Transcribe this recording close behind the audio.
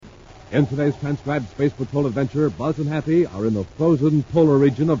In today's transcribed Space Patrol adventure, Buzz and Happy are in the frozen polar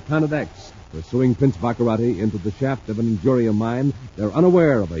region of Planet X. Pursuing Prince Baccarati into the shaft of an Endurium mine, they're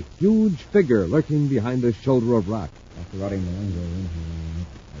unaware of a huge figure lurking behind a shoulder of rock. Baccarati and Melango are in here.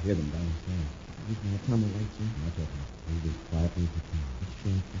 I hear them downstairs. You can turn the lights on. Not yet. We'll be quietly prepared.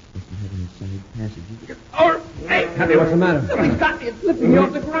 Sure, this doesn't have any side passages. Oh, hey! Happy, what's the matter? Somebody's got me. It's lifting me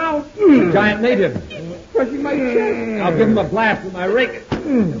off the ground. Giant native. Crushing my chest. I'll give him a blast with my rake.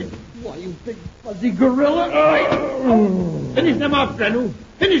 Why, you big fuzzy gorilla. Finish them off, Grenu.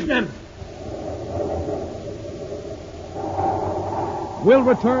 Finish them. We'll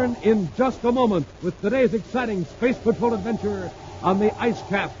return in just a moment with today's exciting Space Patrol adventure on the ice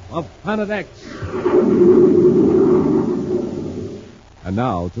cap of Planet X. And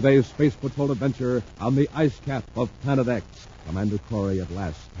now, today's Space Patrol adventure on the ice cap of Planet X. Commander Corey at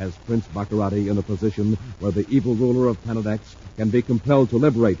last has Prince Baccarati in a position where the evil ruler of Planet X can be compelled to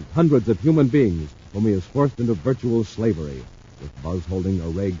liberate hundreds of human beings whom he has forced into virtual slavery. With Buzz holding a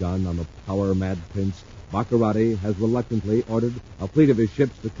ray gun on the power-mad Prince, Baccarati has reluctantly ordered a fleet of his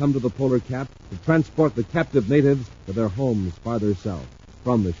ships to come to the polar cap to transport the captive natives to their homes farther south.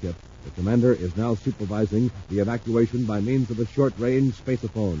 From the ship, the commander is now supervising the evacuation by means of a short-range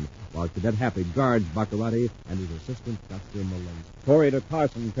spaceophone, while Cadet Happy guards Baccarati and his assistant, Dr. Malone. Corey to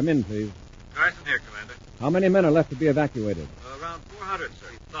Carson. Come in, please. Carson here, Commander. How many men are left to be evacuated? Around 400, sir.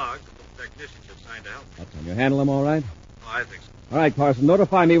 Dogs and technicians have signed to help. That's on. You handle them all right? Oh, I think so. All right, Carson.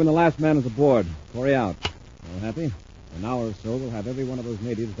 Notify me when the last man is aboard. Corey out. All happy? In an hour or so, we'll have every one of those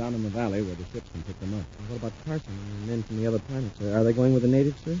natives down in the valley where the ships can pick them up. What about Carson and the men from the other planets? Are they going with the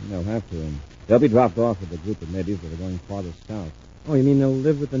natives, sir? They'll have to. And they'll be dropped off with the group of natives that are going farthest south. Oh, you mean they'll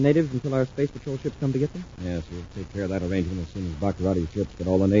live with the natives until our Space Patrol ships come to get them? Yes, we'll take care of that arrangement as soon as Baccarati's ships get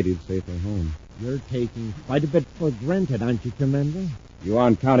all the natives safely home. You're taking quite a bit for granted, aren't you, Commander? You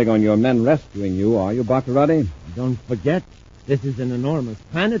aren't counting on your men rescuing you, are you, Baccarati? Don't forget, this is an enormous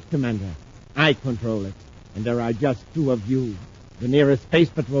planet, Commander. I control it, and there are just two of you. The nearest Space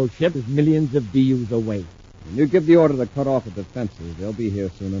Patrol ship is millions of DUs away. When you give the order to cut off the defenses, they'll be here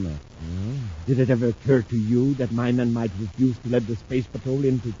soon enough. Oh, did it ever occur to you that my men might refuse to let the Space Patrol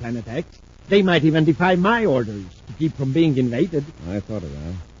into Planet X? They might even defy my orders to keep from being invaded. I thought of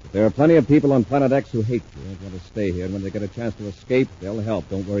that. But there are plenty of people on Planet X who hate you and want to stay here, and when they get a chance to escape, they'll help.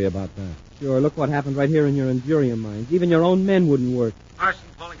 Don't worry about that. Sure, look what happened right here in your Endurium mines. Even your own men wouldn't work. Carson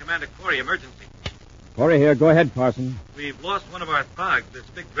calling Commander Corey, emergency. Corey here. Go ahead, Carson. We've lost one of our thugs, this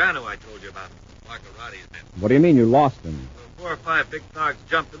big Grano I told you about. Baccarati's men. What do you mean you lost him? 4 or 5 big thugs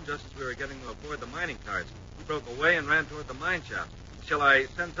jumped him just as we were getting aboard the mining cars. He broke away and ran toward the mine shaft. Shall I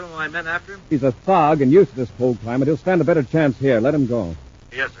send some of my men after him? He's a thug and used to this cold climate. He'll stand a better chance here. Let him go.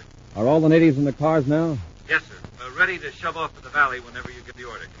 Yes, sir. Are all the natives in the cars now? Yes, sir. Ready to shove off to the valley whenever you give the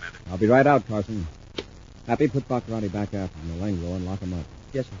order, Commander. I'll be right out, Carson. Happy, put Baccarati back after Malengo and lock him up.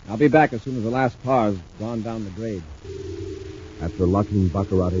 Yes, sir. I'll be back as soon as the last car's gone down the grade. After locking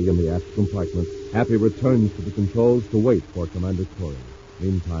Baccarati in the aft compartment, Happy returns to the controls to wait for Commander Corey.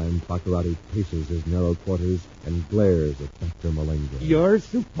 Meantime, Baccarati paces his narrow quarters and glares at Dr. Malengo. You're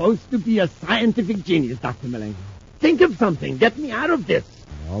supposed to be a scientific genius, Dr. Malengo. Think of something. Get me out of this.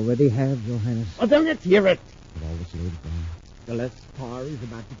 I already have, Your Highness. Oh, Well, then let's hear it. Put all the slaves down. The last car is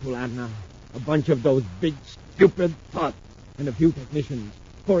about to pull out now. A bunch of those big, stupid thugs and a few technicians.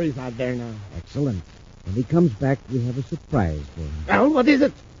 Corey's out there now. Excellent. When he comes back, we have a surprise for him. Well, what is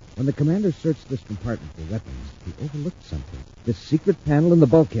it? When the commander searched this compartment for weapons, he overlooked something. This secret panel in the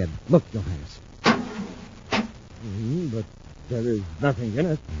bulkhead. Look, Your Highness. But there is nothing in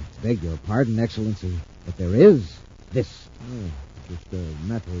it. I beg your pardon, Excellency, but there is this. Just a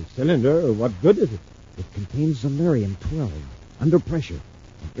metal cylinder. What good is it? It contains Zolarium-12, under pressure,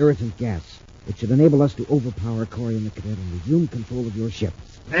 an irritant gas. It should enable us to overpower Corey and the cadet and resume control of your ship.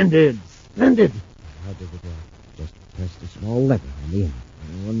 Splendid. Splendid. How does it work? Just press the small lever on the end.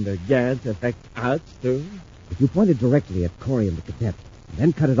 Won't the gas affect us, too? If you point it directly at Corey and the cadet, and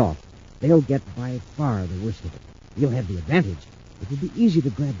then cut it off, they'll get by far the worst of it. You'll have the advantage. It will be easy to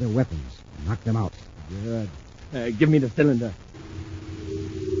grab their weapons and knock them out. Good. Give me the cylinder.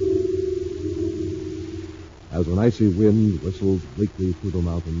 As an icy wind whistles bleakly through the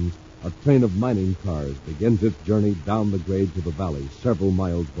mountains, a train of mining cars begins its journey down the grade to the valley several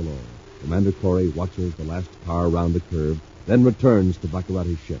miles below. Commander Corey watches the last car round the curve, then returns to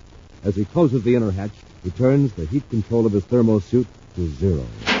Baccarati's ship. As he closes the inner hatch, he turns the heat control of his thermosuit to 0.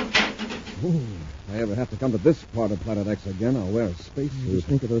 Ooh, if I ever have to come to this part of Planet X again, I'll wear a spacesuit. Just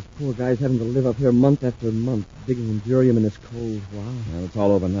think of those poor guys having to live up here month after month, digging Endurium in this cold. Wow. Well, it's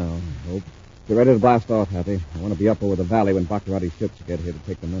all over now, I hope. Get ready to blast off, Happy. I want to be up over the valley when Baccarati's ships get here to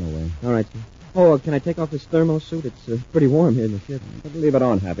take the men away. All right, sir. Oh, can I take off this thermo suit? It's pretty warm here in the ship. But leave it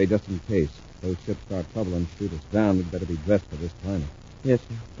on, Happy, just in case. If those ships start trouble and shoot us down, we'd better be dressed for this climate. Yes,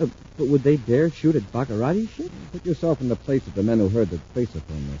 sir. But would they dare shoot at Baccarati's ship? Put yourself in the place of the men who heard the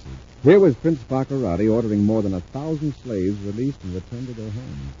spaceophone message. Here was Prince Baccarati ordering more than 1,000 slaves released and returned to their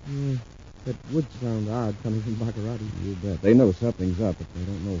homes. That would sound odd coming from Baccarati. You bet. They know something's up, but they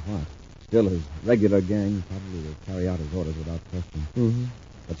don't know what. Still, his regular gang probably will carry out his orders without question. Mm-hmm.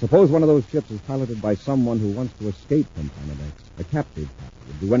 But suppose one of those ships is piloted by someone who wants to escape from Planet X. A captive pilot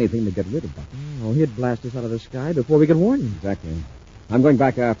would do anything to get rid of Baccarati. Oh, he'd blast us out of the sky before we could warn him. Exactly. I'm going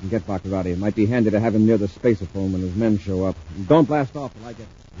back aft and get Baccarati. It might be handy to have him near the spaceophone when his men show up. Don't blast off till I get...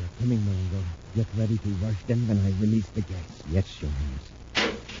 They're coming, Marengo. Get ready to rush them when I release the gas. Yes, Your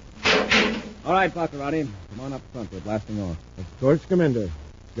Highness. All right, Baccarati. Come on up front. We're blasting off. Of course, Commander.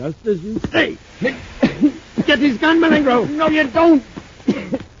 Just as you Hey! Get his gun, Malingro! No, you don't!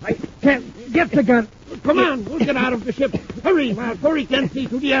 I can't get the gun. Come on, we'll get out of the ship. Hurry, while Corey can see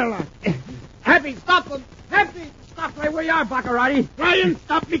to the airlock. Happy, stop them! Happy! Stop right where you are, Baccarati. Try and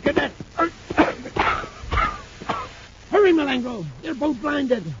stop me, cadet. Hurry, Malingro. They're both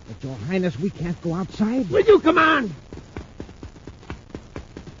blinded. But, Your Highness, we can't go outside. Will you come on?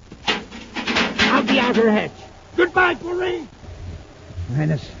 Out the outer hatch. Goodbye, Corey. Your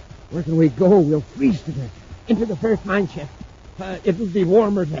Highness, where can we go? We'll freeze to death. Into the first mine shaft. It will be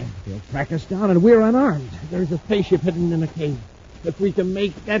warmer there. They'll track us down, and we're unarmed. There's a spaceship hidden in a cave. If we can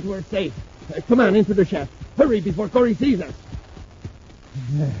make that, we're safe. Come on, into the shaft. Hurry before Corey sees us.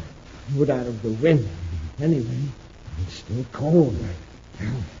 Wood out of the wind. Anyway. It's still cold.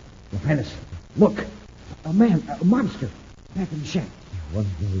 Your Highness, look. A man, a monster, back in the shaft. One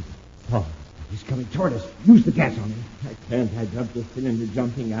of those paws. He's coming toward us. Use the gas on him. I can't. I dropped the cylinder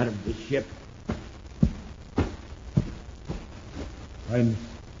jumping out of the ship. Highness,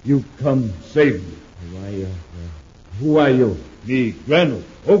 you come save me. Who are you? Me, Granu,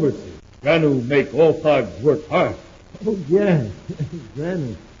 overseer. Granu make all thugs work hard. Oh, yes.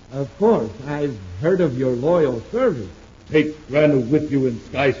 Granu. Of course. I've heard of your loyal service. Take Granu with you in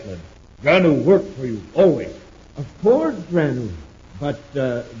Skysland. Granu work for you, always. Of course, Granu. But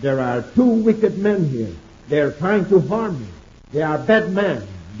there are two wicked men here. They're trying to harm me. They are bad men.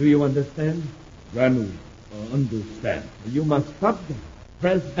 Do you understand? Granu, understand. You must stop them.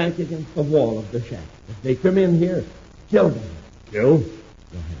 Press back against the wall of the shaft. If they come in here, kill them. Kill?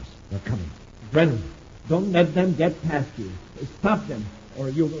 Your Highness, they're coming. Granu, don't let them get past you. Stop them, or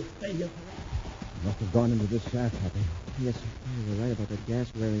you will stay here forever. Must have gone into this shaft, Happy. Yes, sir. You were right about that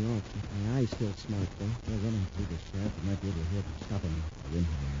gas wearing off. My eye's still smart, though. They're running through the shaft. You might be able to hear them stopping. They're in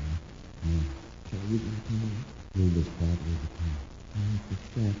here. Shall I use my camera? Move this part of the car. The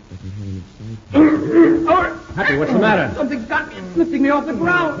shaft doesn't have any sight. Happy, what's the matter? Something's got me. It's lifting me off the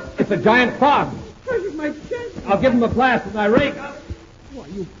ground. It's a giant fog. Pressure my chest. I'll give him a blast with my rig. Why,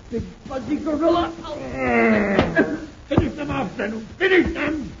 you big fuzzy gorilla. Finish them off, Granu. Finish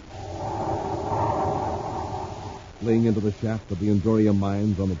them. Fleeing into the shaft of the Endurium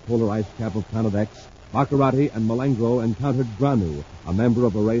mines on the polar ice cap of Planet X, Baccarati and Malengro encountered Granu, a member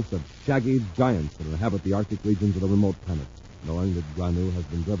of a race of shaggy giants that inhabit the Arctic regions of the remote planet. Knowing that Granu has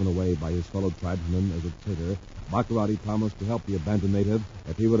been driven away by his fellow tribesmen as a traitor, Baccarati promised to help the abandoned native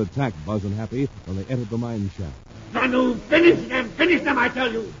if he would attack Buzz and Happy when they entered the mine shaft. Granu, finish them. Finish them, I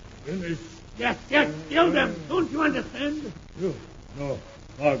tell you. Finish. Yes, kill them. Don't you understand? You. No,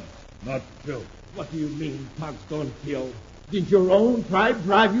 thugs, not kill. What do you mean, thugs don't kill? Did your own tribe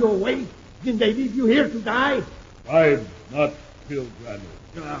drive you away? Didn't they leave you here to die? Tribe, not kill Granu.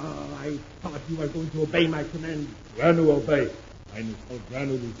 I thought you were going to obey my command. Granu obey. Highness told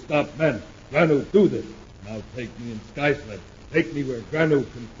Granu to stop men. Granu do this. Now take me in Skysland. Take me where Granu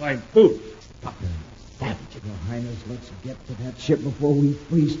can find food. Stop them, savage. Your Highness, let's get to that ship before we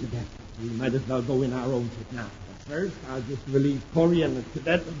freeze to death. We might as well go in our own ship now. But first, I'll just relieve Corey and the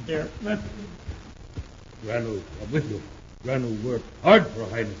cadet of their weapons. Granu, I'm with you. Granu work hard for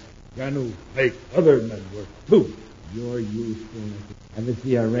Highness. Granu make other men work too. Your usefulness. Ever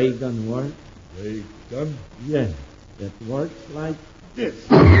see a ray gun work? Ray gun? Yes. It works like This.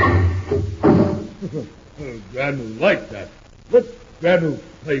 Granu like that. Let Granu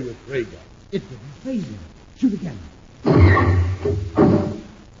play with ray gun. It didn't phase him. Shoot again.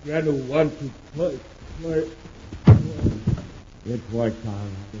 Granu want to play. It worked all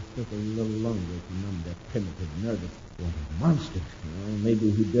right. It took a little longer to numb that primitive nervous. What a monster. Well,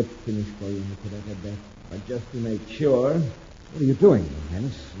 maybe he did finish for you, Cadet, I bet. But just to make sure, What are you doing, Your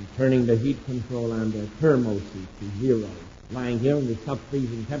Highness? I'm turning the heat control on the thermo suit to 0. Lying here in the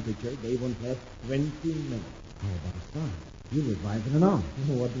sub-freezing temperature, they won't last 20 minutes. How about a star? You'll revive in an hour.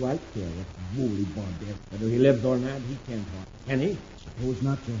 What do I care? What woolly barbarian. Whether he lives or not, he can't talk. Can he? Suppose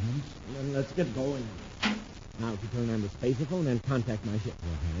not, Your Highness. Then let's get going. Now to turn on the spaceophone and contact my ship.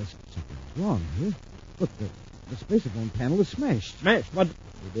 Your Highness, something's wrong here. Look, the spaceophone panel is smashed. Smash? What?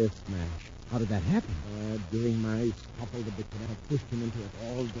 It is smash. How did that happen? During my scuffle with the cadet, I pushed him into it.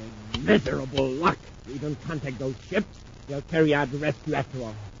 All the miserable luck. We don't contact those ships. They'll carry out the rescue after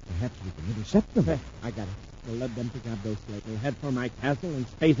all. Perhaps we can intercept them. I got it. We'll let them pick up those slaves. We'll head for my castle and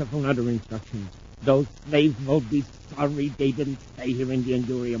spaceophone other instructions. Those slaves will be sorry they didn't stay here in the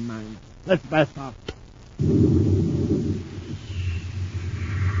Endurium mine. Let's blast off.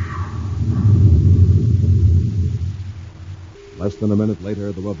 Less than a minute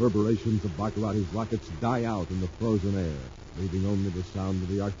later, the reverberations of Baccarati's rockets die out in the frozen air, leaving only the sound of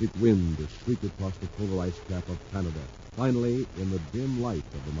the Arctic wind to shriek across the polar ice cap of Canada. Finally, in the dim light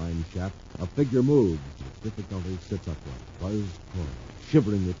of the mine shaft, a figure moves. With difficulty sits upright. Buzz Corey,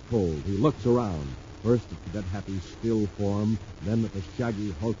 shivering with cold, he looks around. First at Cadet Happy's still form, then at the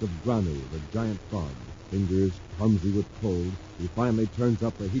shaggy hulk of Granu, the giant frog. Fingers clumsy with cold, he finally turns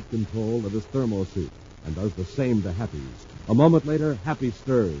up the heat control of his thermosuit and does the same to Happy's. A moment later, Happy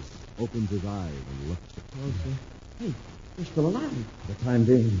stirs, opens his eyes, and looks at Oh, hey, you're still alive. For the time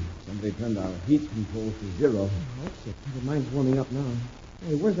being, somebody turned our heat controls to zero. Oh, that's it. The mine's warming up now.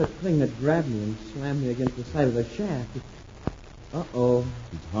 Hey, where's that thing that grabbed me and slammed me against the side of the shaft? Uh-oh.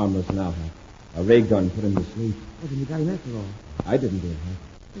 He's harmless now, Hap. A ray gun put him to sleep. Oh, then you got him after all. I didn't do it, Hap.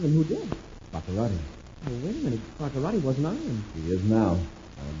 Well, then who did? Baccarati. Oh, wait a minute. Baccarati wasn't on him. He is now.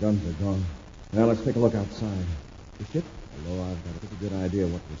 Our guns are gone. Now let's take a look outside. The ship? Although I've got a pretty good idea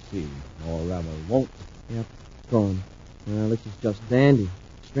what to see. Or rather, won't. Yep, gone. Well, this is just dandy.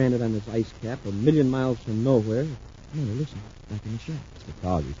 Stranded on this ice cap a million miles from nowhere. No, listen. Back in the shack. It's the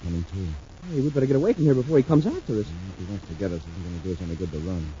fog. He's coming too. Hey, we better get away from here before he comes after us. If he wants to get us, it isn't going to do us any good to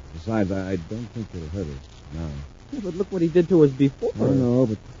run. Besides, I don't think he'll hurt us now. Yeah, but look what he did to us before. I know,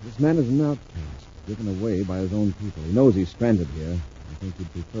 but this man is an outcast, given away by his own people. He knows he's stranded here. I think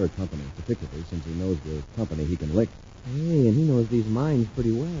he'd prefer company, particularly since he knows we're company he can lick. Hey, and he knows these mines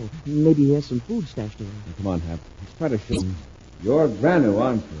pretty well. Maybe he has some food stashed away. Now, come on, Hap. Let's try to shoot him. You're Granu,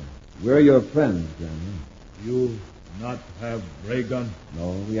 aren't you? We're your friends, Granu. You not have ray gun?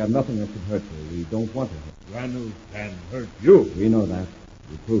 No, we have nothing that could hurt you. We don't want to hurt Granu can hurt you. you. We know that.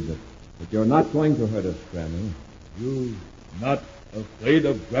 We proved it. But you're not going to hurt us, Granu. You not afraid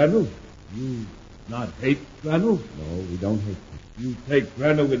of Granu? You not hate Granu? No, we don't hate you. You take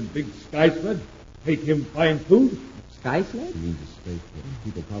Granu in big sky sled? Take him find food? Sky sled? He means a spaceship.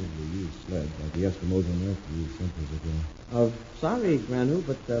 People probably use sleds like the Eskimos on Earth used centuries ago. Sorry, Granu,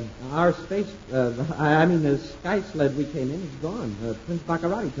 but our space, the sky sled we came in is gone. Prince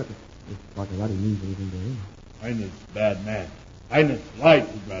Baccarati took it. If Baccarati means anything to him. Highness bad man. Highness lied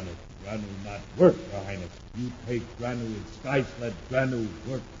to Granu. Granu not work for Highness. You take Granu in sky sled. Granu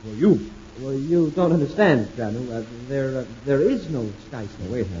work for you. Well, you don't understand, Granu. There is no sky sled.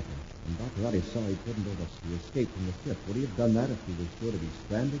 Now, wait, Hap. When Baccarati saw he couldn't let us escape from the ship, would he have done that if he was sure to be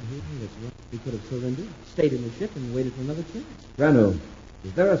stranded here? That's right. We could have surrendered, stayed in the ship, and waited for another chance. Granu,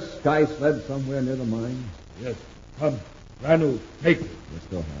 is there a sky sled somewhere near the mine? Yes. Come. Granu, take it. Let's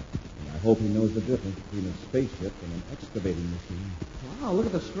go, Hap. And I hope he knows the difference between a spaceship and an excavating machine. Wow, look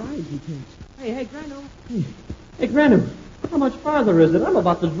at the strides he takes. Hey, Granu. Hey, Granu, how much farther is it? I'm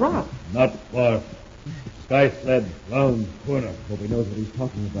about to drop. Not far. Sky sled round corner. Hope he knows what he's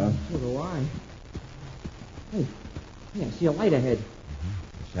talking about. So do I. Hey, I see a light ahead.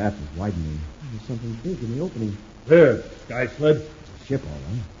 The shaft is widening. There's something big in the opening. There, sky sled. It's a ship, all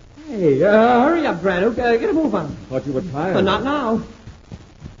right. Hey, hurry up, Granu. Get a move on. Thought you were tired. Not now.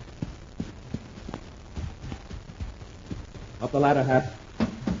 Up the ladder, Hap.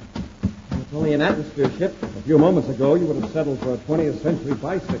 It's only an atmosphere ship. A few moments ago, you would have settled for a 20th century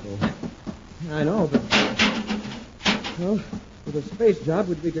bicycle. I know, but... Well, with a space job,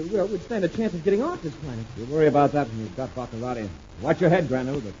 we'd stand a chance of getting off this planet. You worry about that when you've got Baccarati. Watch your head,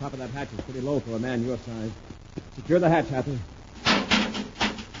 Granu. The top of that hatch is pretty low for a man your size. Secure the hatch, Happy.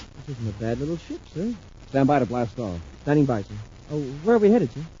 This isn't a bad little ship, sir. Stand by to blast off. Standing by, sir. Oh, where are we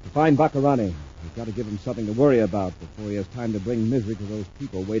headed, sir? To find Baccarati. We've got to give him something to worry about before he has time to bring misery to those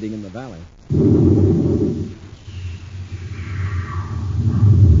people waiting in the valley.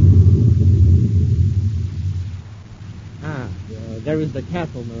 There is the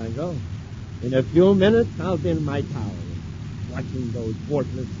castle, Malengo. In a few minutes, I'll be in my tower, watching those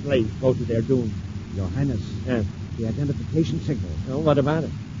worthless slaves go to their doom. Your Highness, Yes. the identification signal. What about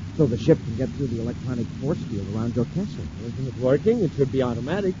it? so the ship can get through the electronic force field around your castle. Isn't it working? It should be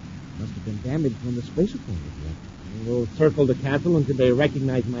automatic. Must have been damaged when the spacer phone was wrecked. We'll circle the castle until they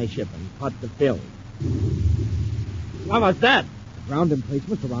recognize my ship and cut the fill. What was that? Ground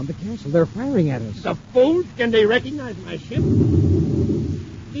emplacements around the castle. They're firing at us. The fools? Can they recognize my ship?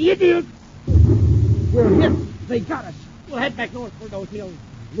 The idiots! We're hit. They got us. We'll head back north for those hills.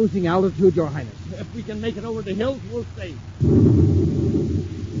 Losing altitude, Your Highness. If we can make it over the hills, we'll stay.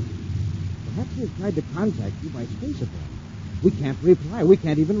 Perhaps they've tried to contact you by spacer phone. We can't reply. We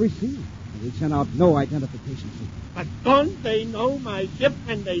can't even receive. And we sent out no identification signal. But don't they know my ship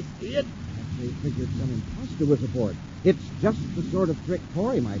and they see it? Perhaps they figured some imposter was aboard. It's just the sort of trick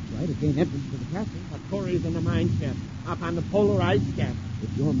Corey might try to gain entrance to the castle. But Corey's in the mine shaft, up on the polar ice cap.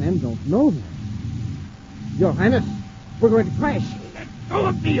 If your men don't know that. Your Highness, we're going to crash. Let go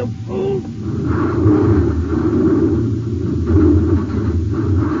of me, you fool!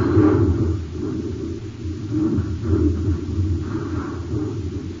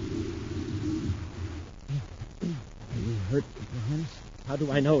 Hurt, Your Highness? How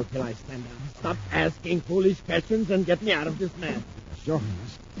do I know till I stand down? Stop asking foolish questions and get me out of this mess. Yes, Your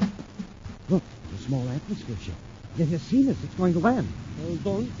Highness. Look, the small atmosphere ship. It has seen us. It's going to land. Well,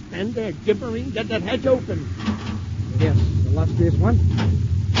 don't stand there gibbering. Get that hatch open. Yes, illustrious one.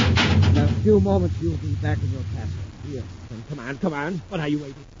 In a few moments, you'll be back in your castle. Yes, then come on. What are you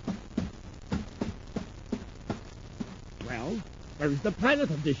waiting? Well, where's the pilot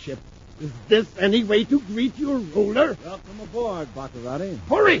of this ship? Is this any way to greet your ruler? Welcome aboard, Baccarati.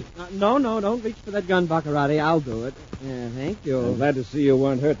 Hurry! No, don't reach for that gun, Baccarati. I'll do it. Yeah, thank you. I'm glad to see you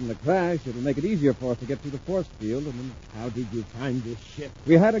weren't hurt in the crash. It'll make it easier for us to get through the force field. And then How did you find this ship?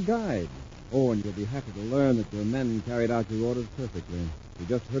 we had a guide. Oh, and you'll be happy to learn that your men carried out your orders perfectly. We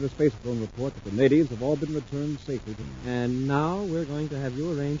just heard a space phone report that the natives have all been returned safely to them. And now we're going to have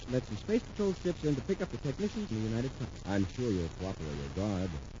you arrange to let some Space Patrol ships in to pick up the technicians in the United States. I'm sure you'll cooperate, your guard.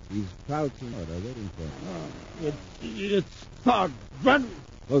 These crouching are waiting for us. It's Todd Grun.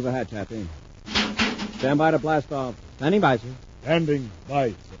 Close the hatch, Happy. Stand by to blast off. Standing by, sir. Standing by,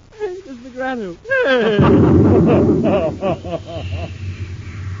 sir. Hey, this is McGranu.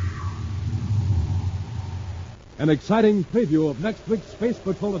 An exciting preview of next week's Space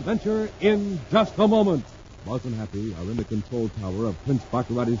Patrol adventure in just a moment. Buzz and Happy are in the control tower of Prince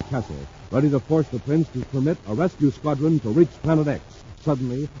Baccarati's castle, ready to force the prince to permit a rescue squadron to reach Planet X.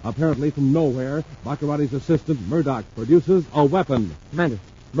 Suddenly, apparently from nowhere, Baccarati's assistant, Murdoch, produces a weapon. Commander,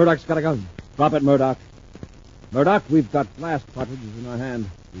 Murdoch's got a gun. Drop it, Murdoch. Murdoch, we've got blast cartridges in our hand.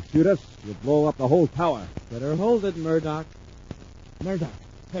 You shoot us, you'll blow up the whole tower. Better hold it, Murdoch. Murdoch,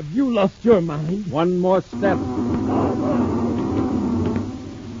 have you lost your mind? One more step.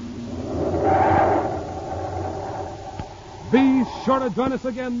 Be sure to join us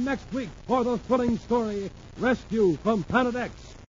again next week for the thrilling story, Rescue from Planet X.